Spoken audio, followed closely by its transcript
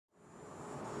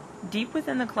Deep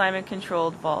within the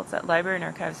climate-controlled vaults at Library and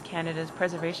Archives Canada's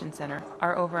Preservation Centre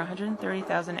are over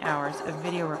 130,000 hours of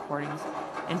video recordings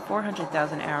and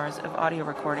 400,000 hours of audio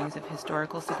recordings of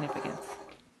historical significance.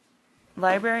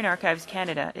 Library and Archives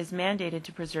Canada is mandated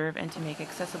to preserve and to make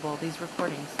accessible these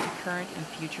recordings to current and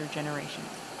future generations.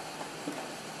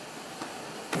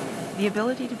 The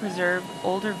ability to preserve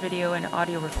older video and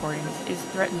audio recordings is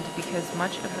threatened because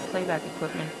much of the playback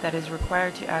equipment that is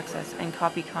required to access and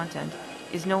copy content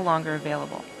is no longer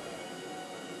available.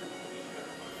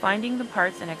 Finding the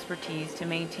parts and expertise to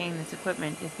maintain this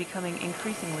equipment is becoming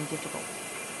increasingly difficult.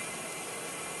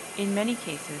 In many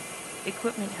cases,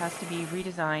 equipment has to be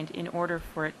redesigned in order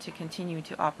for it to continue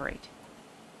to operate.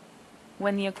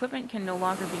 When the equipment can no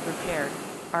longer be repaired,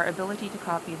 our ability to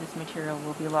copy this material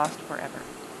will be lost forever.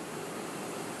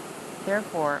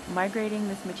 Therefore, migrating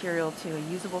this material to a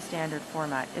usable standard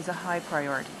format is a high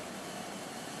priority.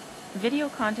 Video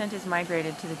content is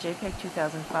migrated to the JPEG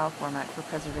 2000 file format for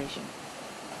preservation.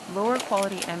 Lower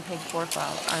quality MPEG-4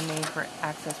 files are made for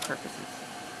access purposes.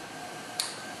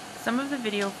 Some of the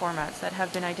video formats that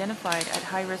have been identified at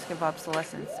high risk of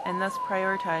obsolescence and thus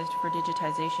prioritized for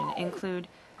digitization include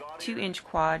 2-inch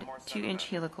quad, 2-inch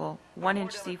helical,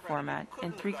 1-inch C format,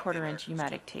 and 3/4-inch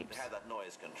U-matic tapes.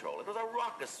 It was a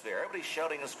raucous affair. Everybody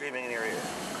shouting and screaming in your ear.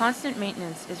 Constant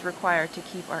maintenance is required to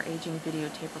keep our aging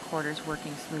videotape recorders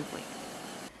working smoothly.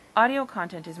 Audio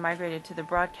content is migrated to the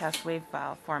broadcast wave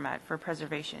file format for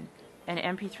preservation, and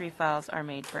MP3 files are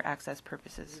made for access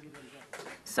purposes.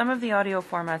 Some of the audio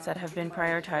formats that have been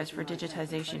prioritized for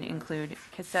digitization include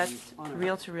cassettes,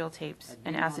 reel-to-reel tapes,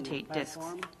 and acetate discs.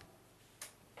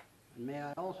 May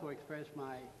I also express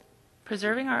my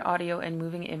Preserving our audio and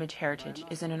moving image heritage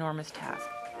is an enormous task.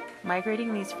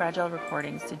 Migrating these fragile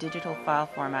recordings to digital file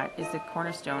format is the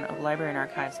cornerstone of Library and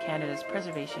Archives Canada's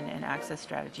preservation and access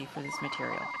strategy for this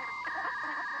material.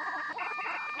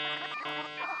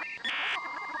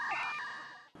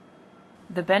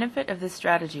 The benefit of this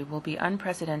strategy will be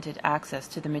unprecedented access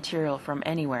to the material from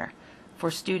anywhere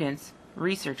for students,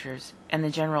 researchers, and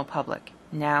the general public,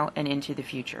 now and into the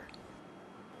future.